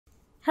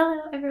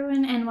Hello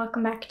everyone and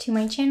welcome back to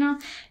my channel.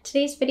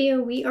 Today's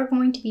video we are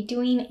going to be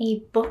doing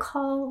a book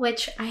haul,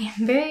 which I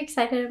am very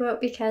excited about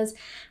because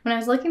when I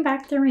was looking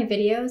back through my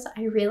videos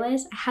I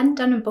realized I hadn't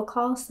done a book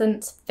haul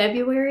since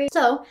February.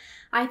 So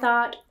I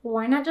thought,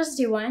 why not just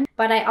do one?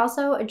 But I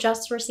also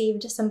just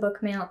received some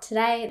book mail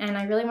today and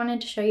I really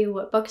wanted to show you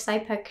what books I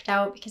picked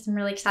out because I'm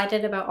really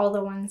excited about all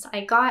the ones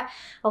I got.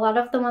 A lot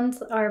of the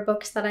ones are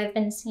books that I've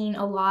been seeing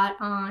a lot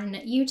on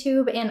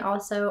YouTube and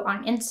also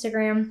on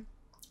Instagram.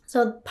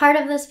 So part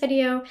of this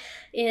video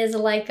is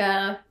like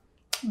a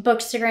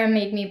Bookstagram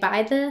made me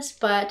buy this,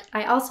 but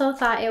I also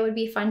thought it would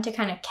be fun to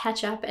kind of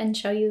catch up and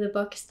show you the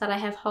books that I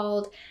have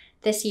hauled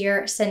this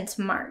year since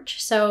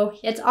March. So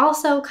it's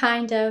also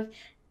kind of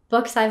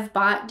books I've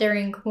bought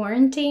during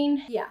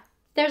quarantine. Yeah,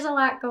 there's a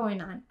lot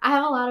going on. I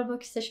have a lot of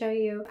books to show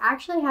you. I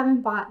actually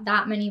haven't bought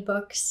that many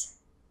books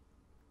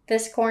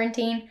this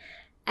quarantine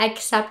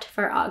except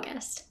for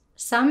August.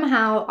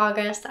 Somehow,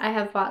 August, I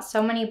have bought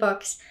so many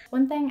books.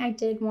 One thing I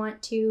did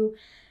want to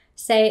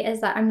say is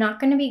that I'm not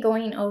going to be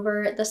going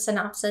over the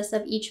synopsis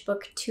of each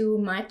book too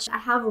much. I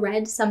have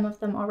read some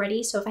of them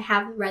already, so if I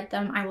have read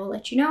them, I will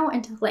let you know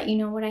and to let you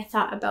know what I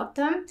thought about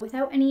them.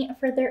 Without any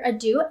further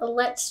ado,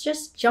 let's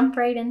just jump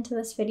right into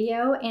this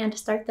video and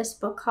start this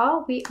book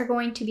haul. We are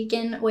going to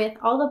begin with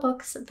all the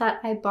books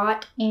that I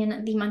bought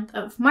in the month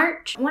of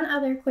March. One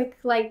other quick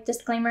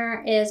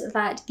disclaimer is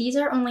that these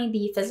are only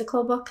the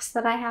physical books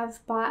that I have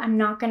bought. I'm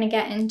not going to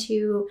get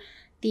into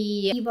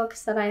the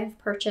ebooks that I've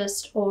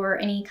purchased or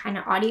any kind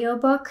of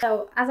audiobook.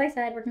 So as I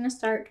said, we're going to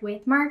start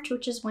with March,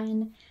 which is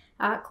when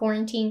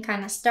quarantine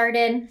kind of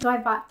started. So I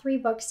bought 3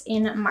 books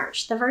in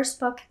March. The first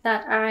book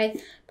that I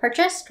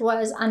purchased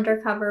was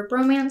Undercover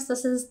Bromance.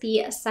 This is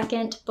the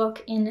second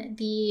book in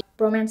the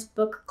Bromance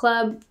Book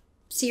Club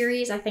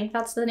series. I think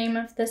that's the name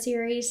of the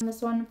series.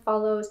 This one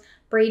follows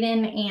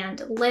Brayden and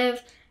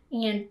Liv.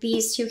 And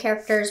these two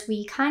characters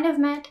we kind of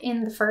met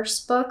in the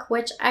first book,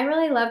 which I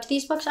really loved.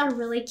 These books are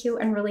really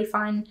cute and really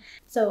fun.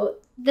 So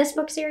this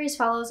book series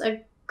follows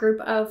a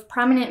group of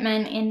prominent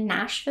men in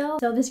Nashville.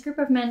 So this group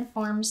of men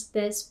forms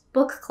this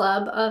book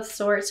club of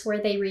sorts where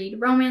they read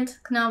romance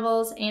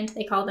novels and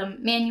they call them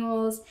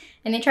manuals,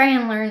 and they try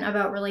and learn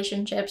about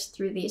relationships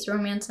through these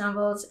romance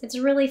novels. It's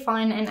really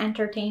fun and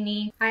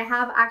entertaining. I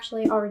have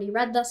actually already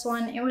read this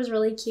one. It was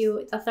really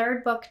cute. The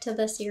third book to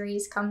the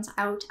series comes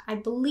out, I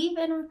believe,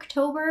 in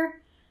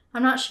October.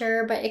 I'm not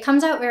sure, but it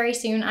comes out very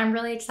soon. I'm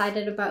really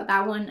excited about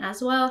that one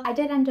as well. I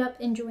did end up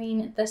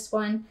enjoying this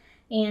one,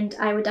 and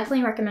I would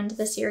definitely recommend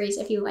this series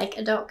if you like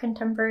adult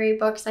contemporary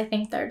books. I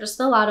think they're just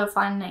a lot of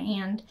fun,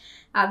 and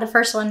the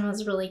first one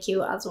was really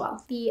cute as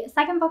well. The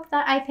second book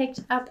that I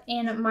picked up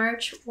in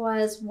March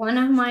was one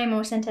of my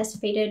most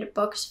anticipated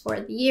books for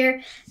the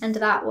year, and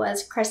that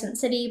was Crescent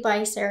City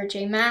by Sarah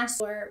J. Maas,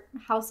 or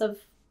House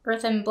of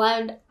Earth and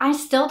Blood. I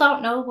still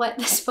don't know what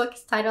this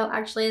book's title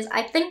actually is.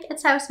 I think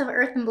it's House of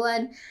Earth and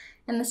Blood,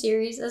 and the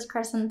series is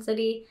Crescent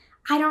City.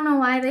 I don't know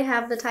why they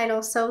have the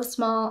title so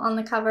small on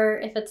the cover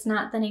if it's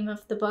not the name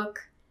of the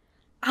book.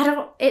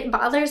 It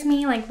bothers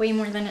me like way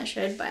more than it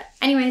should, but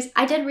anyways,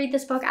 I did read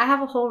this book. I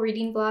have a whole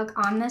reading vlog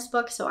on this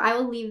book, so I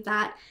will leave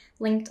that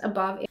linked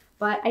above.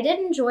 But I did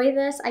enjoy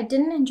this. I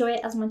didn't enjoy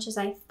it as much as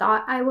I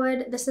thought I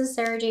would. This is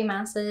Sarah J.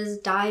 Maas's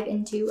dive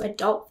into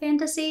adult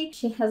fantasy.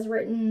 She has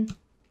written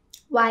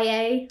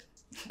YA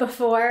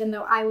before, even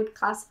though I would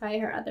classify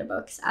her other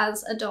books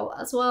as adult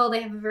as well.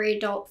 They have very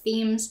adult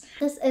themes.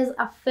 This is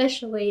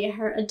officially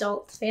her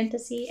adult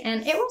fantasy,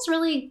 and it was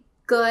really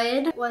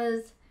good. It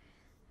was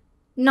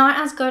not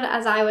as good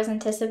as I was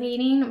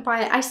anticipating,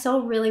 but I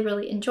still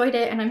really enjoyed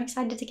it, and I'm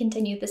excited to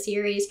continue the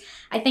series.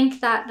 I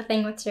think that the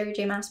thing with Sarah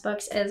J. Maas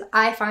books is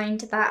I find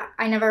that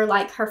I never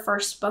like her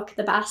first book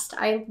the best.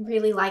 I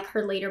really like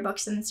her later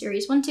books in the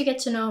series once you get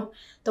to know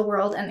the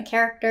world and the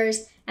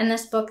characters. In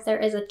this book, there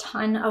is a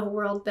ton of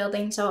world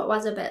building, so it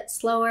was a bit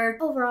slower.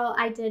 Overall,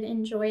 I did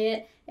enjoy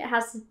it. It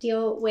has to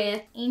deal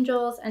with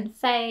angels and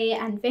fae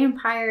and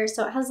vampires,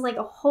 so it has like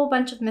a whole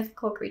bunch of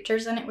mythical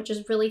creatures in it, which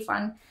is really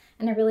fun.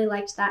 And I really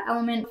liked that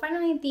element.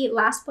 Finally, the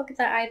last book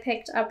that I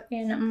picked up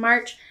in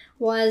March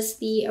was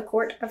the A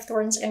Court of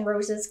Thorns and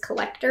Roses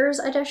Collector's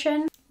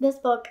Edition. This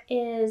book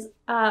is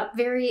a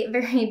very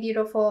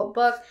beautiful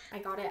book. I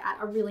got it at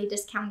a really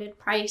discounted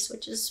price,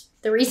 which is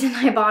the reason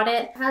I bought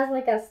it. It has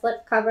like a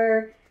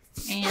slipcover,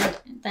 and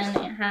then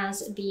it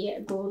has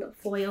the gold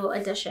foil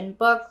edition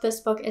book.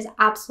 This book is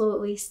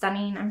absolutely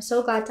stunning. I'm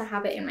so glad to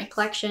have it in my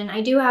collection.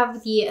 I do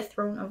have the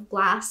Throne of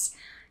Glass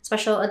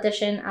special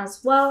edition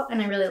as well,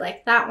 and I really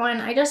like that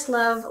one. I just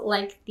love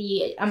like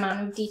the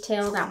amount of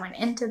detail that went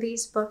into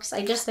these books.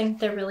 I just think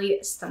they're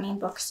really stunning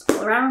books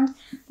all around,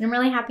 and I'm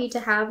really happy to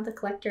have the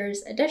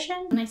collector's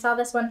edition. And I saw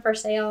this one for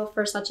sale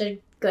for such a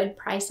good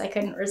price, I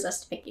couldn't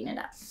resist picking it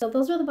up. So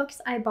those were the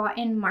books I bought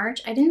in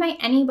March. I didn't buy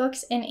any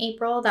books in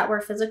April that were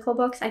physical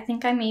books. I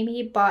think I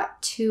maybe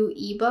bought 2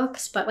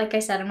 ebooks, but like I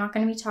said, I'm not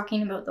going to be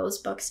talking about those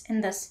books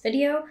in this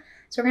video.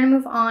 So we're going to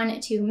move on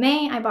to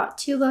May. I bought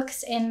 2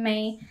 books in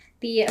May.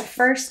 The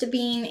first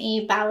being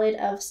A Ballad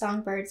of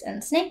Songbirds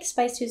and Snakes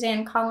by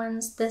Suzanne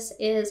Collins. This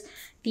is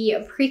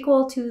the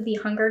prequel to the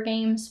Hunger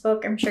Games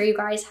book. I'm sure you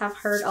guys have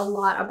heard a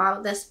lot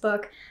about this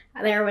book.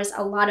 There was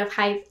a lot of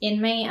hype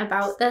in May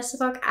about this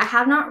book. I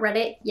have not read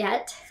it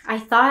yet. I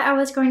thought I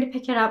was going to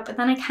pick it up, but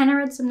then I kind of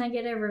read some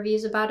negative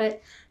reviews about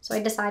it, so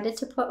I decided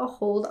to put a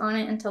hold on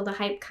it until the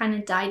hype kind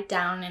of died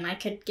down and I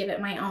could give it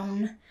my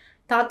own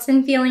thoughts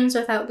and feelings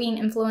without being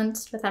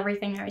influenced with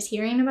everything I was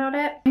hearing about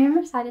it. I am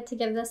excited to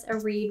give this a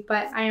read,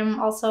 but I am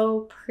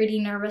also pretty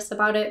nervous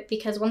about it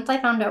because once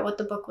I found out what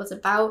the book was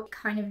about, it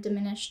kind of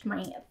diminished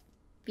my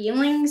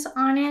feelings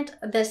on it.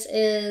 This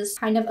is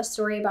kind of a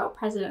story about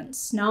President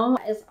Snow,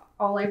 is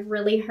all I've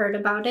really heard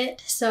about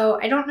it. So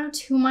I don't know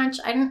too much.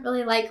 I didn't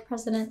really like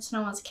President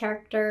Snow as a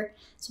character,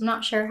 so I'm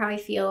not sure how I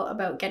feel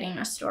about getting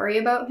a story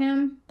about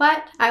him,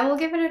 but I will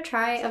give it a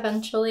try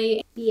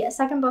eventually. The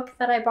second book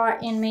that I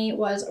bought in May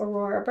was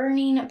Aurora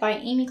Burning by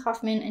Amy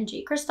Kaufman and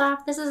Jay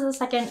Kristoff. This is the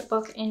second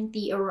book in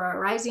the Aurora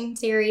Rising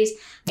series.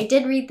 I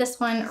did read this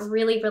one,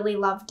 really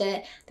loved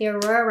it. The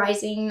Aurora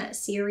Rising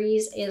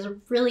series is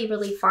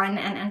really fun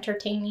and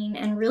entertaining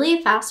and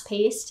really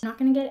fast-paced. I'm not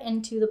going to get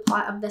into the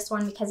plot of this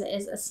one because it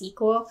is a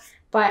sequel,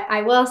 but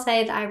I will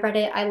say that I read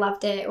it, I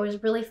loved it. It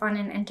was really fun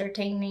and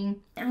entertaining.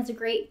 It has a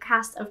great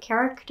cast of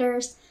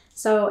characters.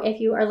 So if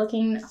you are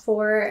looking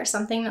for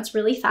something that's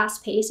really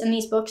fast-paced, and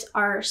these books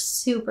are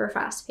super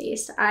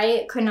fast-paced,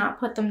 I could not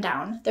put them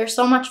down. They're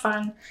so much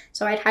fun,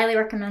 so I'd highly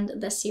recommend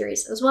this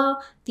series as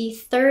well. The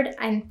third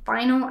and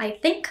final, I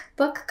think,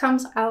 book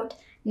comes out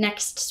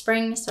next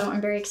spring, so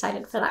I'm very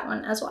excited for that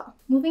one as well.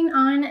 Moving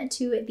on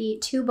to the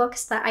two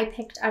books that I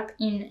picked up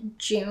in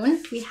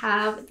June. We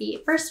have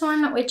the first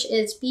one, which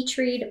is Beach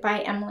Read by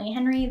Emily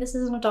Henry. This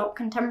is an adult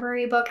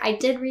contemporary book. I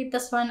did read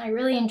this one. I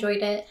really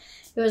enjoyed it.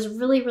 It was a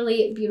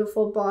really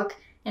beautiful book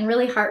and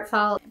really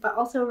heartfelt, but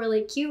also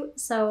really cute.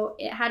 So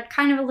it had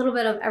kind of a little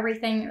bit of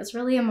everything. It was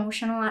really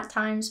emotional at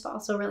times, but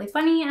also really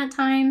funny at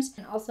times,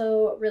 and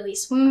also really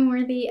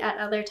swoon-worthy at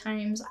other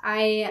times.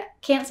 I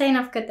can't say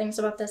enough good things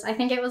about this. I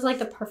think it was like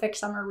the perfect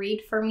summer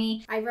read for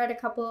me. I read a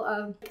couple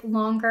of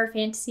longer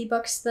fantasy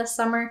books this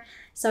summer,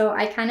 so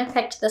I kind of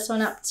picked this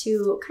one up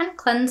to kind of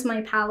cleanse my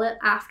palette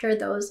after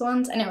those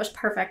ones, and it was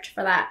perfect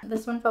for that.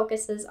 This one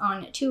focuses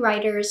on two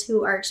writers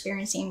who are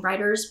experiencing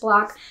writer's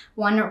block.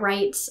 One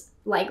writes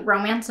like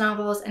romance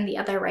novels and the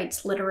other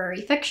writes literary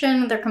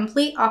fiction. They're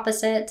complete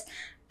opposites,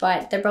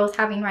 but they're both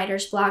having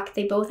writer's block.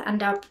 They both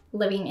end up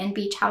living in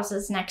beach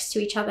houses next to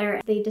each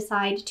other. They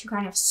decide to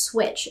kind of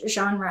switch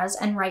genres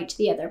and write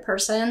the other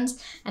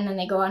person's, and then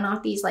they go on all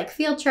these like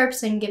field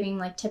trips and giving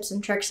like tips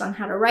and tricks on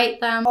how to write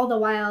them. All the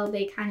while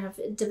they kind of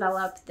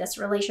develop this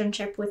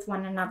relationship with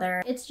one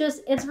another. It's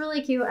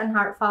really cute and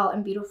heartfelt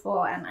and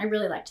beautiful, and I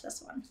really liked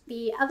this one.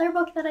 The other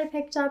book that I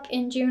picked up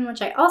in June,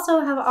 which I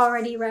also have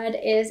already read,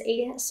 is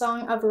A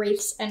Song of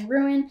Wraiths and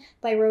Ruin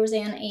by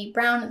Roseanne A.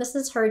 Brown. This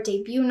is her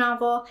debut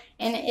novel,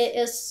 and it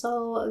is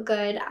so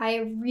good.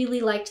 I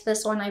really liked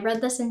this one. I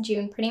read this in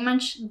June, pretty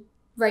much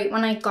right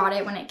when I got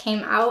it, when it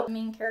came out. The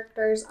main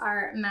characters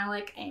are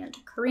Malik and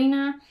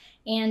Karina,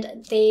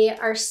 and they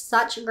are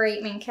such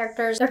great main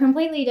characters. They're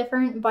completely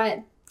different, but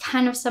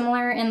kind of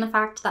similar in the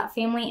fact that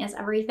family is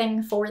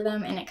everything for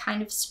them, and it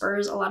kind of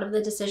spurs a lot of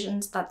the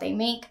decisions that they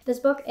make. This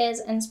book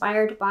is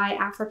inspired by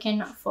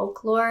African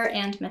folklore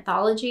and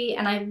mythology,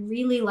 and I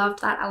really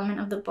loved that element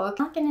of the book.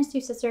 Malik and his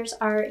two sisters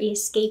are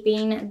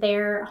escaping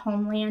their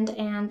homeland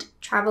and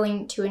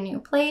traveling to a new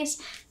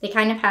place. They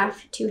kind of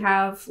have to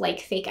have like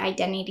fake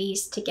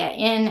identities to get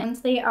in. Once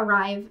they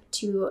arrive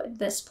to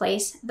this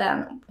place,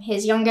 then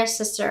his youngest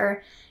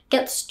sister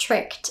gets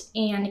tricked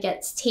and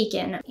gets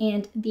taken,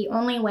 and the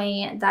only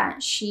way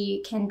that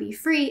she can be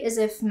free is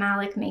if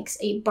Malik makes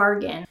a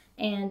bargain,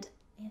 and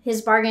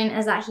his bargain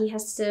is that he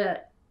has to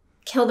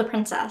kill the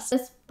princess.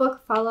 This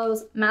book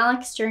follows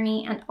Malik's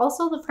journey and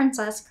also the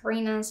princess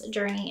Karina's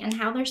journey and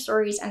how their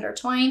stories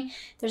intertwine.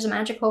 There's a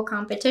magical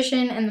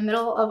competition in the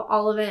middle of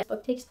all of it. The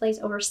book takes place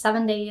over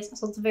 7 days,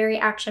 so it's very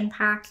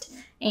action-packed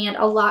and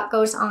a lot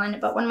goes on.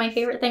 But one of my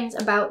favorite things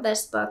about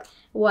this book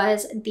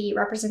was the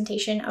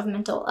representation of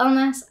mental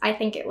illness. I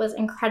think it was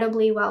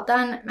incredibly well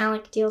done.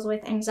 Malik deals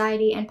with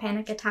anxiety and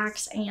panic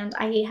attacks, and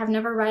I have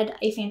never read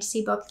a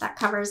fantasy book that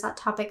covers that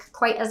topic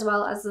quite as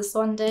well as this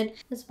one did.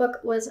 This book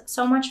was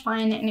so much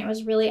fun, and it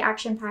was really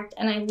action-packed,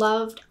 and I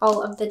loved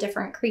all of the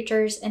different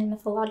creatures and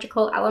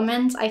mythological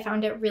elements. I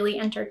found it really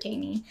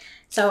entertaining.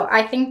 So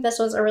I think this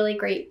was a really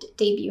great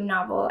debut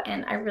novel,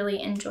 and I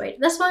really enjoyed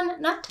this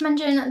one. Not to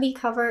mention the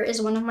cover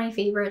is one of my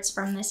favorites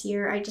from this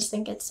year. I just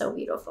think it's so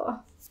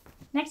beautiful.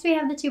 Next, we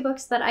have the two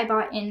books that I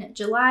bought in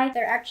July.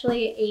 They're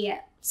actually a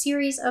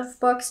series of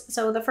books.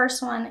 So the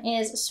first one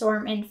is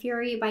Storm and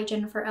Fury by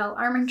Jennifer L.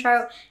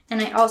 Armentrout,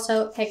 and I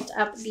also picked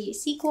up the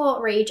sequel,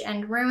 Rage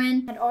and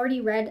Ruin. I'd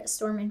already read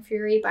Storm and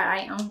Fury, but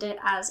I owned it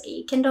as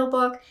a Kindle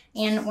book,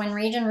 and when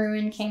Rage and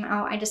Ruin came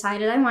out, I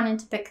decided I wanted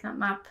to pick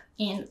them up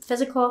in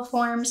physical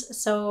forms,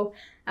 so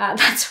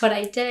that's what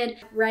I did.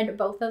 Read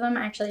both of them.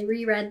 I actually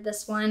reread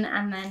this one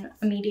and then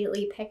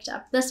immediately picked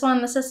up this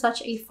one. This is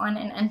such a fun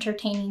and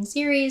entertaining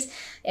series.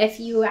 If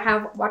you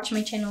have watched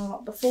my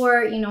channel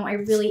before, you know I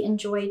really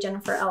enjoy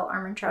Jennifer L.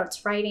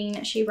 Armentrout's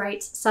writing. She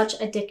writes such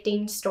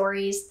addicting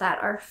stories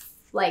that are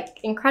like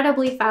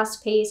incredibly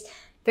fast-paced,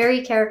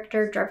 very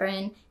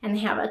character-driven, and they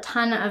have a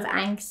ton of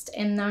angst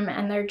in them,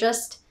 and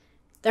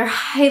they're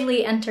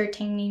highly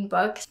entertaining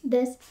books.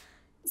 This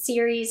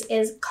series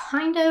is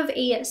kind of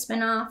a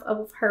spin-off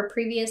of her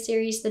previous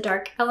series, the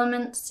Dark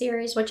Elements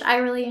series, which I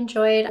really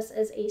enjoyed. This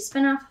is a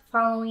spin-off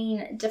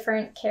following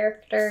different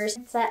characters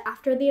set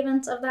after the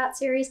events of that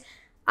series.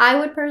 I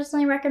would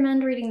personally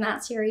recommend reading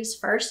that series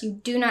first. You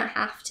do not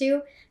have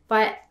to,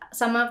 but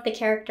some of the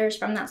characters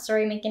from that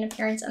story make an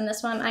appearance in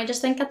this one. I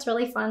just think it's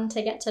really fun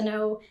to get to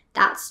know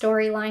that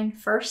storyline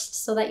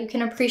first so that you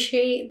can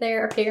appreciate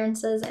their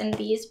appearances in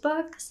these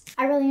books.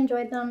 I really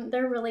enjoyed them.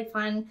 They're really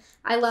fun.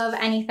 I love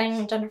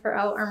anything Jennifer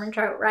L.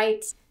 Armentrout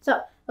writes.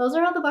 So those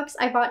are all the books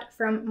I bought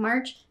from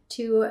March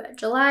to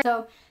July.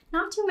 So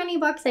not too many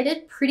books. I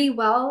did pretty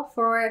well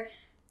for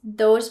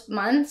those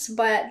months,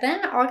 but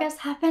then August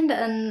happened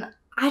and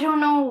I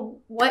don't know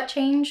what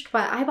changed,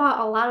 but I bought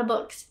a lot of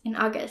books in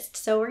August.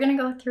 So we're going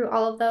to go through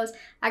all of those.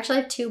 I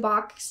actually have 2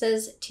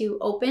 boxes to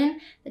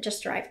open that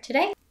just arrived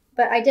today.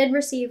 But I did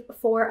receive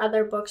 4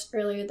 other books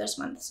earlier this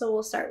month, so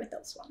we'll start with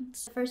those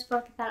ones. The first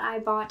book that I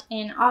bought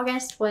in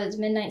August was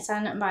Midnight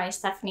Sun by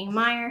Stephanie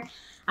Meyer.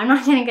 I'm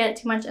not going to get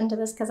too much into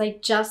this because I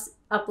just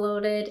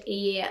uploaded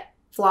a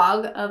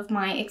vlog of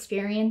my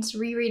experience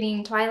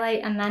rereading Twilight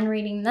and then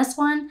reading this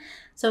one.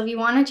 So if you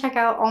want to check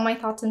out all my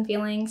thoughts and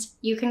feelings,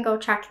 you can go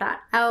check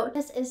that out.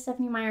 This is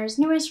Stephanie Meyer's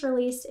newest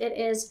release. It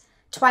is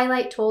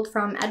Twilight told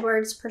from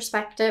Edward's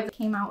perspective. It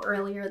came out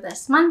earlier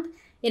this month.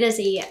 It is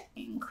an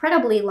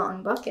incredibly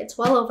long book. It's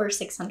well over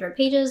 600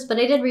 pages, but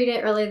I did read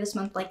it earlier this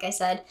month, like I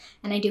said,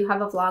 and I do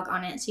have a vlog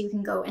on it, so you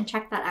can go and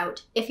check that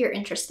out if you're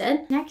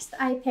interested. Next,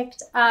 I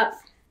picked up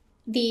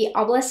The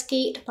Obelisk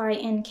Gate by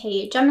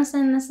N.K.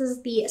 Jemisin. This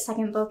is the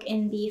second book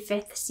in the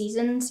 5th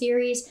season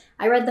series.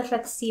 I read the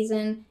 5th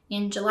season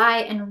in July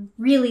and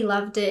really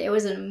loved it. It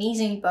was an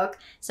amazing book.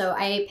 So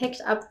I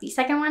picked up the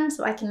second one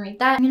so I can read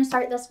that. I'm going to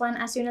start this one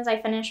as soon as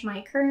I finish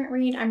my current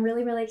read. I'm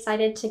really, really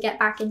excited to get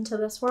back into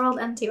this world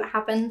and see what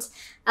happens.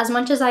 As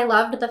much as I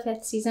loved the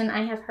 5th season,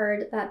 I have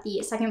heard that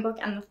the second book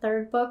and the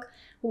third book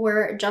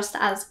were just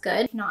as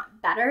good, if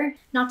not better.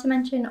 Not to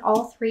mention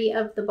all 3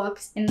 of the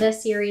books in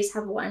this series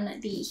have won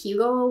the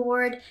Hugo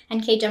Award.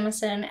 N.K.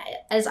 Jemisin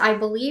is, I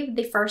believe,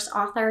 the first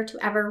author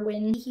to ever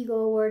win the Hugo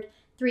Award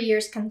 3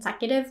 years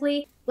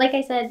consecutively. Like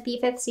I said, the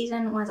 5th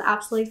season was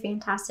absolutely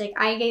fantastic.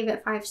 I gave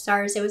it 5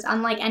 stars. It was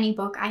unlike any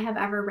book I have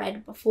ever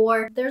read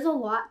before. There's a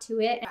lot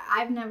to it.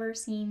 I've never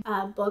seen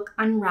a book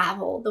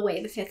unravel the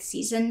way the 5th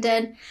season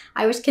did.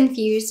 I was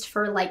confused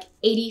for like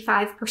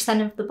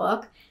 85% of the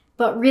book,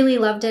 but really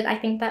loved it. I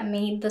think that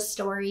made the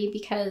story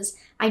because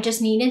I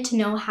just needed to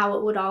know how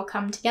it would all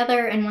come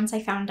together, and once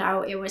I found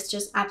out, it was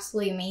just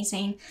absolutely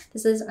amazing.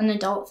 This is an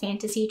adult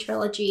fantasy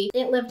trilogy.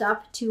 It lived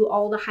up to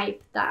all the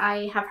hype that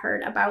I have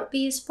heard about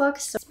these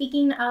books. So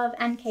speaking of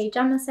N.K.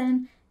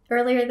 Jemisin,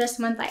 earlier this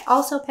month I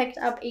also picked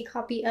up a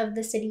copy of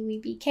The City We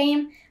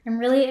Became. I'm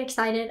really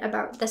excited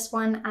about this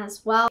one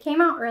as well. It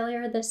came out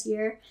earlier this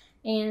year,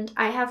 and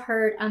I have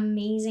heard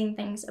amazing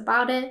things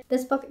about it.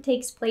 This book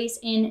takes place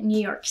in New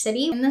York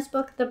City. In this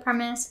book, the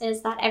premise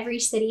is that every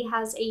city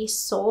has a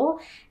soul,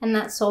 and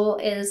that soul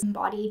is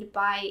embodied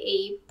by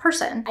a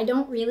person. I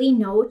don't really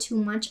know too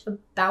much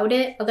about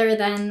it other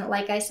than,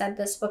 like I said,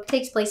 this book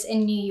takes place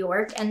in New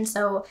York, and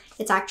so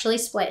it's actually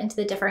split into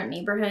the different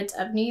neighborhoods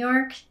of New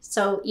York.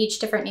 So each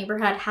different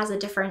neighborhood has a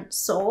different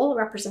soul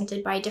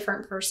represented by a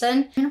different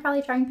person. I'm gonna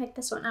probably try and pick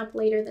this one up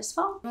later this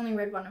fall. I only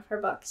read one of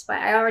her books, but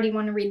I already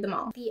want to read them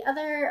all. The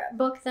other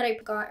book that I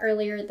got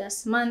earlier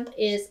this month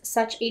is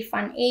Such a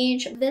Fun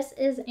Age. This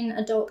is an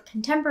adult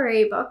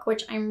contemporary book,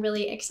 which I'm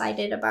really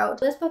excited about.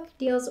 This book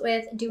deals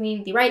with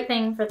doing the right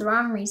thing for the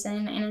wrong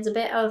reason, and is a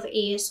bit of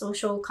a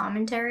social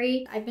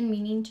commentary. I've been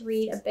meaning to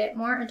read a bit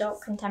more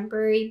adult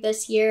contemporary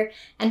this year,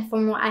 and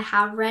from what I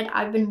have read,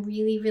 I've been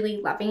really,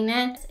 really loving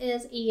it.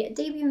 This is a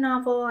debut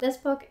novel. This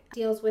book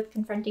deals with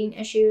confronting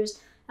issues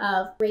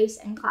of race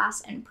and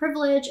class and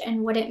privilege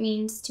and what it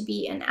means to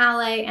be an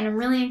ally, and I'm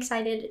really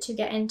excited to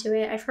get into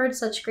it. I've heard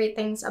such great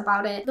things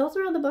about it. Those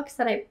are all the books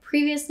that I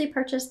previously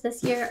purchased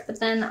this year, but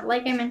then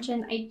like I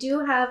mentioned, I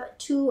do have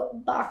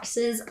 2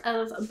 boxes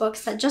of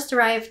books that just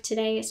arrived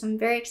today, so I'm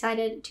very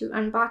excited to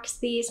unbox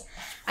these.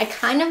 I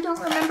kind of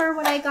don't remember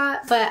what I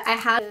got, but I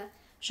had a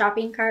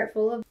shopping cart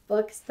full of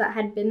books that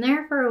had been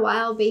there for a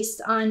while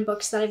based on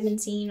books that I've been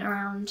seeing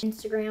around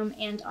Instagram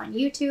and on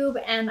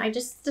YouTube, and I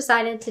just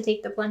decided to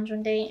take the plunge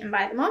one day and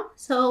buy them all.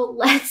 So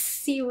let's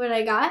see what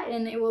I got,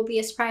 and it will be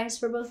a surprise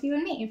for both you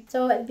and me.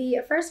 So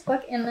the first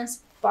book in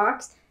this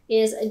box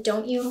is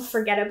Don't You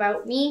Forget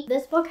About Me.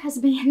 This book has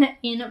been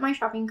in my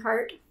shopping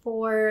cart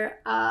for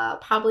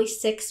probably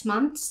 6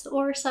 months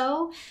or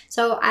so.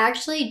 So I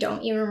actually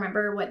don't even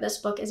remember what this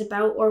book is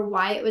about or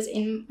why it was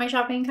in my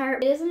shopping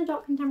cart. It is an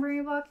adult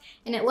contemporary book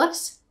and it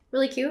looks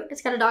really cute.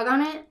 It's got a dog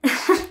on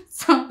it.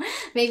 So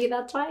maybe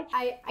that's why.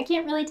 I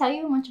can't really tell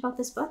you much about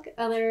this book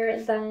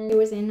other than it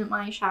was in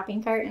my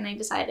shopping cart and I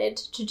decided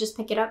to just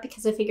pick it up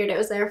because I figured it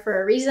was there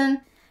for a reason.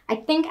 I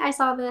think I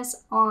saw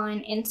this on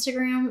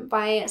Instagram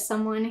by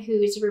someone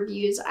whose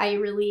reviews I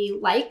really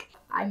like.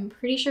 I'm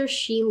pretty sure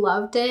she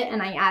loved it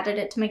and I added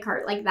it to my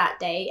cart like that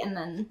day and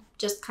then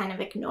just kind of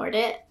ignored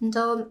it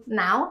until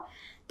now.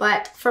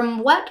 But from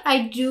what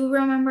I do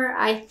remember,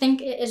 I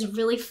think it is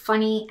really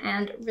funny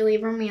and really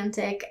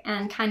romantic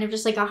and kind of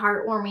just like a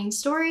heartwarming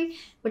story,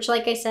 which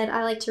like I said,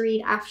 I like to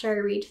read after I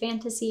read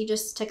fantasy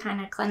just to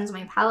kind of cleanse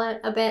my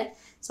palate a bit.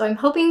 So I'm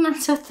hoping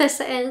that's what this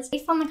is.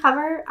 Based on the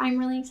cover, I'm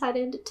really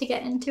excited to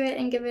get into it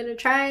and give it a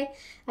try.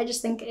 I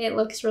just think it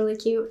looks really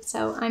cute,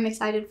 so I'm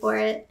excited for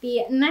it.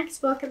 The next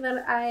book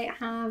that I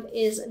have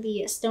is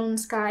The Stone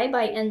Sky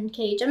by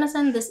N.K.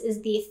 Jemisin. This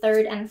is the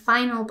third and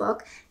final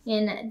book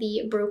in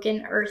the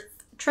Broken Earth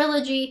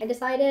trilogy. I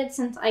decided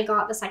since I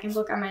got the second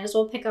book, I might as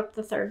well pick up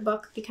the third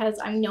book because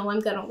I know I'm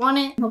gonna want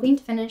it. I'm hoping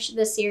to finish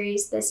this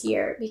series this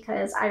year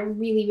because I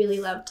really, really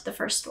loved the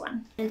first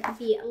one. And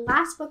the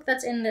last book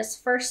that's in this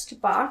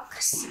first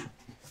box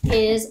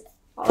is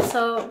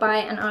also by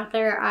an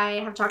author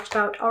I have talked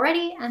about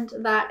already, and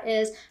that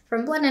is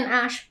From Blood and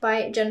Ash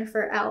by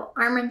Jennifer L.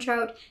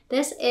 Armentrout.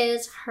 This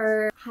is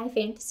her high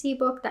fantasy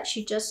book that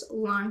she just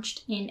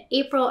launched in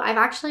April. I've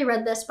actually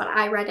read this, but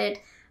I read it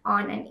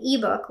on an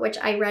ebook, which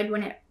I read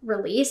when it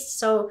released.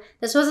 So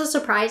this was a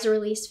surprise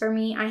release for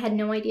me. I had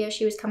no idea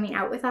she was coming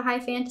out with a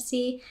high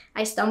fantasy.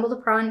 I stumbled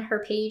upon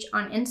her page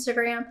on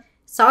Instagram,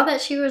 saw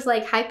that she was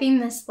like hyping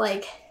this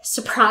like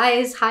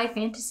surprise high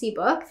fantasy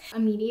book,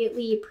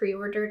 immediately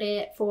pre-ordered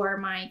it for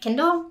my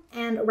Kindle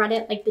and read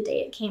it like the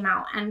day it came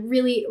out and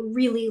really,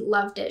 really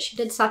loved it. She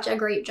did such a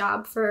great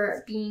job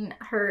for being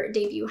her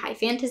debut high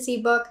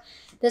fantasy book.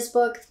 This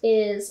book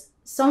is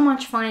so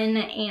much fun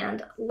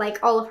and,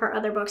 like all of her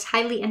other books,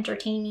 highly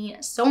entertaining,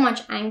 so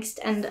much angst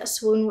and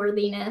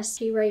swoon-worthiness.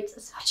 She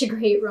writes such a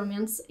great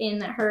romance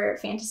in her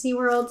fantasy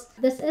world.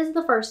 This is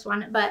the first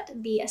one, but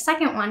the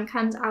second one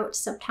comes out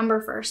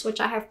September 1st,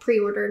 which I have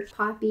pre-ordered.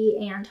 Poppy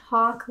and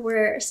Hawk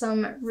were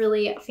some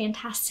really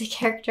fantastic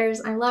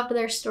characters. I loved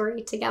their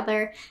story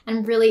together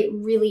and really,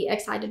 really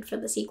excited for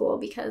the sequel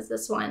because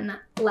this one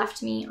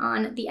left me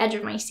on the edge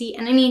of my seat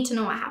and I need to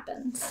know what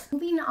happens.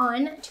 Moving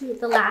on to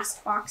the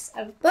last box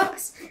of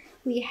books,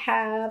 we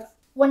have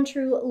One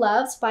True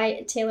Loves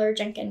by Taylor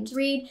Jenkins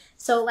Reid.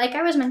 So like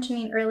I was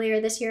mentioning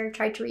earlier, this year I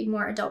tried to read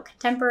more adult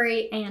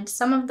contemporary and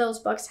some of those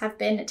books have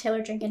been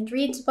Taylor Jenkins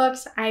Reid's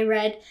books. I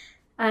read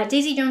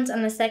Daisy Jones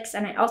and the Six,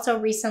 and I also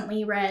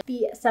recently read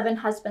The Seven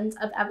Husbands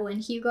of Evelyn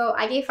Hugo.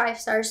 I gave 5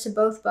 stars to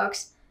both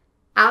books.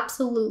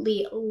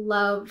 Absolutely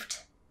loved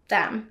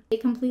them. They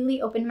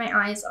completely opened my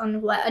eyes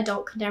on what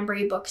adult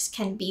contemporary books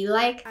can be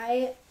like.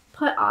 I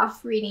put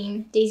off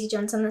reading Daisy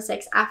Jones and the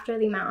Six after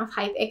the amount of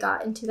hype it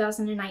got in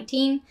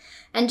 2019,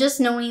 and just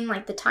knowing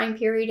like the time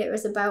period it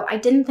was about, I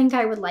didn't think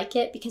I would like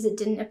it because it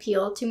didn't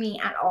appeal to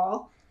me at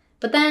all.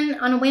 But then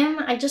on a whim,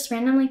 I just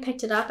randomly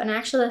picked it up and I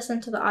actually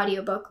listened to the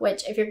audiobook,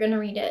 which if you're gonna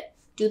read it,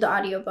 do the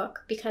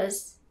audiobook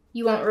because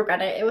you won't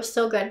regret it. It was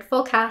so good.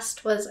 Full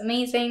cast was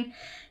amazing.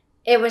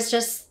 It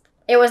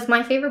was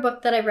my favorite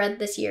book that I've read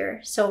this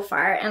year so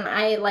far, and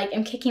I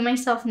am kicking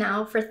myself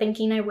now for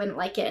thinking I wouldn't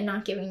like it and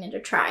not giving it a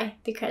try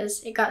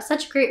because it got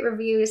such great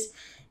reviews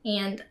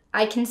and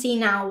I can see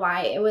now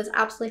why. It was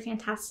absolutely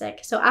fantastic.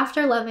 So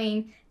after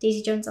loving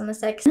Daisy Jones and the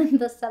Six and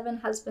The Seven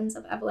Husbands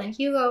of Evelyn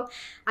Hugo,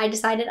 I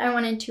decided I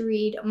wanted to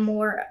read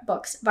more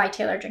books by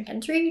Taylor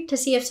Jenkins Reid to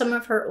see if some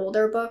of her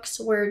older books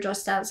were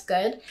just as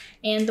good.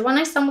 And the one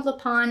I stumbled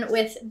upon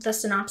with the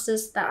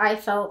synopsis that I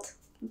felt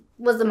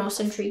was the most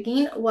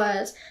intriguing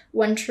was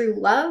One True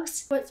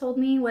Loves. What sold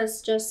me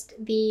was just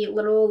the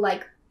little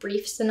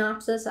brief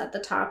synopsis at the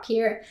top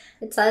here.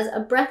 It says,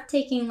 a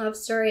breathtaking love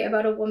story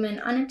about a woman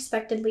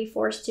unexpectedly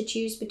forced to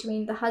choose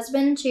between the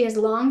husband she has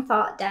long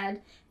thought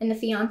dead and the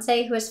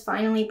fiance who has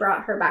finally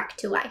brought her back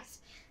to life.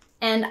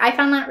 And I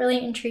found that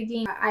really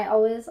intriguing. I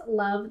always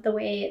love the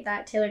way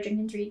that Taylor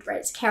Jenkins Reid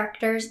writes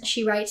characters.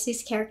 She writes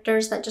these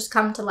characters that just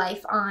come to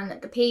life on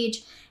the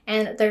page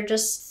and they're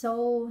just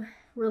so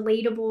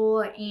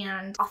relatable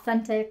and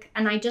authentic,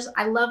 and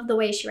I love the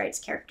way she writes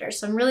characters,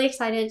 so I'm really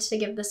excited to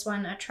give this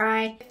one a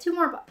try. 2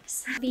 more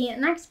books. The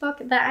next book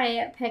that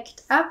I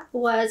picked up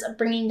was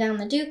Bringing Down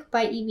the Duke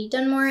by Evie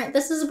Dunmore.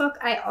 This is a book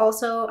I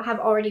also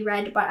have already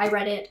read, but I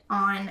read it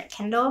on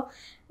Kindle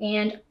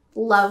and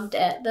loved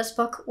it. This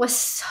book was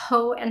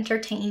so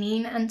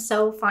entertaining and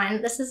so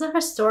fun. This is a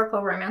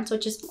historical romance,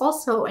 which is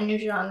also a new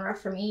genre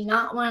for me,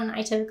 not one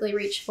I typically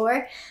reach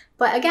for,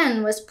 but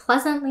again, was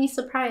pleasantly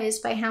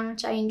surprised by how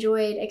much I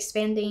enjoyed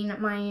expanding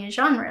my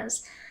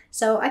genres.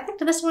 So I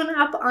picked this one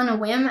up on a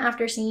whim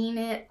after seeing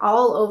it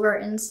all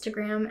over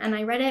Instagram, and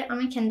I read it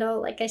on my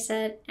Kindle, like I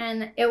said,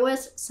 and it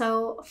was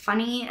so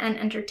funny and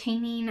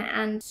entertaining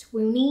and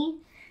swoony.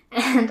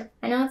 And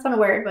I know it's not a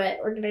word, but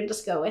we're gonna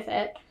just go with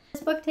it.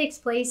 This book takes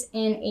place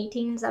in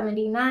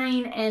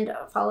 1879 and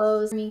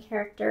follows the main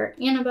character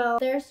Annabelle.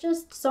 There's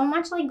just so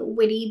much like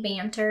witty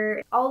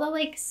banter, all the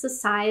like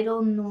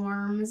societal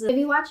norms. If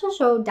you watch the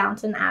show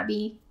Downton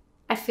Abbey,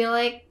 I feel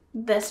like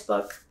this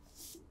book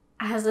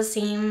has the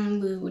same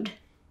mood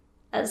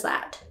as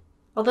that.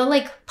 Although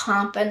like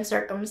pomp and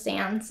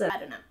circumstance, I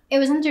don't know. It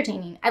was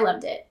entertaining. I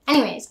loved it.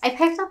 Anyways, I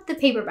picked up the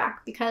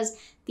paperback because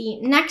the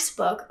next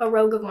book, A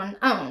Rogue of One's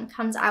Own,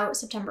 comes out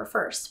September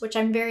 1st, which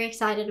I'm very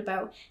excited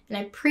about, and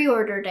I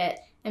pre-ordered it.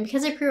 And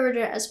because I pre-ordered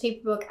it as a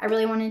paper book, I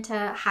really wanted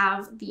to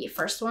have the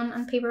first one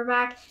on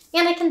paperback,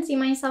 and I can see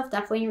myself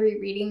definitely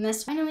rereading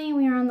this. Finally,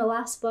 we are on the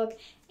last book,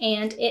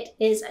 and it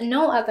is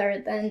no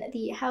other than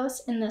The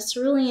House in the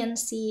Cerulean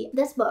Sea.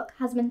 This book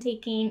has been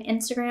taking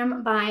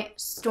Instagram by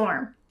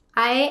storm.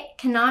 I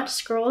cannot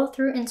scroll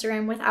through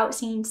Instagram without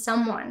seeing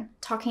someone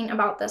talking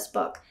about this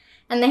book.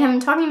 And they have been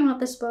talking about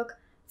this book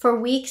for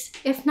weeks,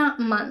 if not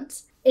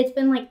months. It's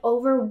been like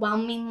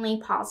overwhelmingly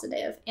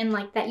positive and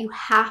like that you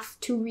have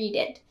to read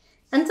it.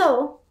 And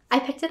so I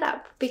picked it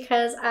up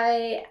because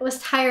I was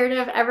tired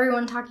of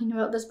everyone talking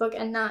about this book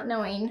and not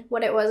knowing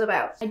what it was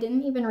about. I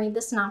didn't even read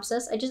the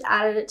synopsis. I just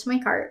added it to my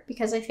cart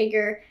because I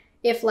figure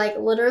if like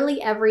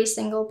literally every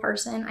single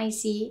person I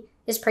see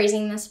is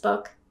praising this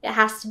book, it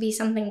has to be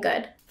something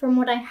good. From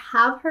what I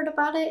have heard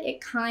about it, it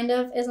kind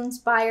of is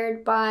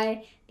inspired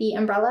by The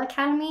Umbrella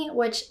Academy,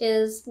 which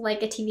is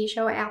like a TV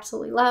show I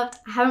absolutely loved.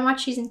 I haven't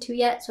watched season 2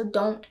 yet, so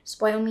don't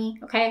spoil me,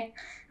 okay?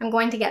 I'm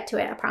going to get to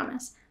it, I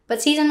promise.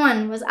 But season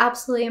 1 was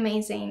absolutely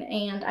amazing,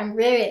 and I'm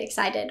really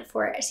excited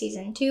for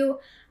season 2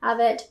 of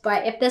it.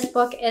 But if this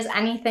book is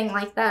anything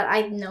like that,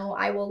 I know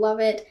I will love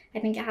it. I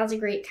think it has a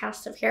great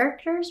cast of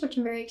characters, which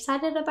I'm very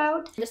excited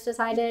about. I just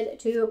decided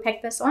to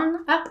pick this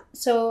one up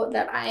so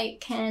that I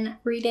can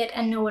read it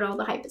and know what all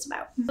the hype is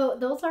about. So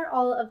those are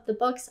all of the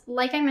books.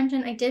 Like I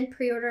mentioned, I did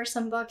pre-order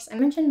some books. I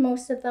mentioned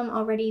most of them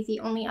already.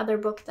 The only other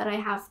book that I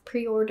have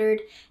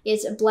pre-ordered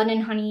is Blood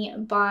and Honey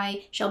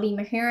by Shelby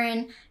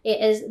Mahurin. It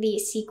is the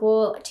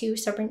sequel to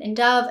Serpent and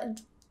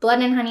Dove.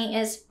 Blood and Honey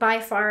is by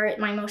far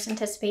my most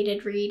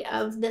anticipated read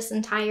of this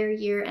entire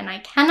year, and I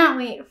cannot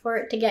wait for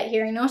it to get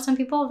here. I know some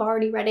people have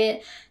already read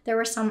it. There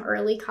were some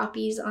early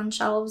copies on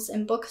shelves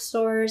in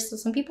bookstores, so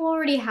some people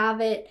already have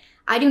it.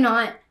 I do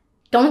not.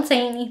 Don't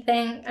say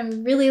anything.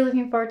 I'm really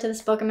looking forward to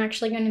this book. I'm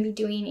actually going to be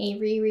doing a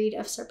reread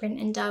of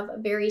Serpent and Dove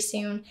very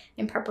soon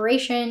in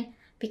preparation,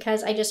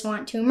 because I just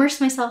want to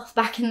immerse myself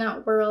back in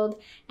that world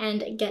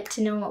and get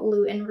to know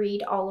Lou and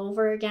Reed all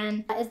over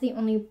again. That is the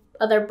only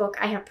other book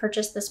I have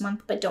purchased this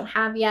month but don't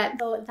have yet.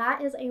 So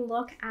that is a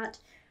look at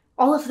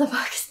all of the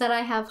books that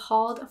I have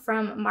hauled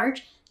from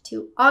March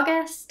to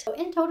August. So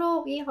in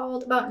total, we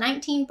hauled about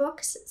 19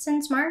 books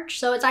since March,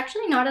 so it's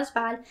actually not as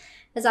bad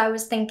as I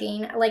was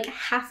thinking. Like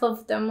half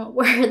of them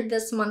were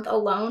this month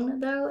alone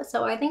though,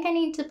 so I think I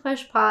need to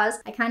push pause.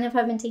 I kind of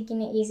have been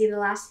taking it easy the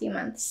last few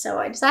months, so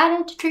I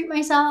decided to treat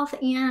myself,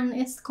 and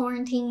it's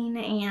quarantine,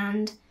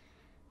 and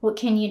what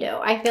can you do?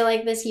 I feel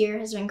like this year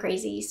has been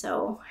crazy,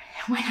 so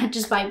why not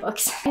just buy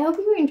books? I hope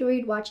you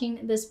enjoyed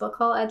watching this book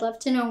haul. I'd love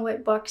to know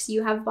what books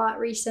you have bought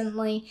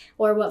recently,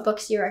 or what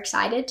books you're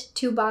excited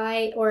to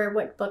buy, or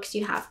what books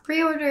you have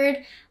pre-ordered.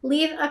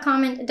 Leave a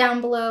comment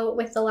down below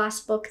with the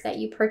last book that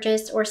you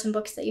purchased, or some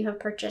books that you have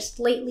purchased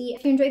lately.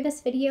 If you enjoyed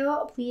this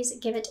video, please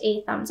give it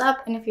a thumbs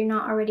up, and if you're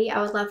not already,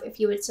 I would love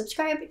if you would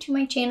subscribe to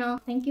my channel.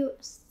 Thank you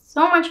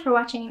so much for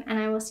watching, and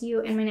I will see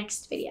you in my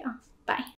next video. Bye.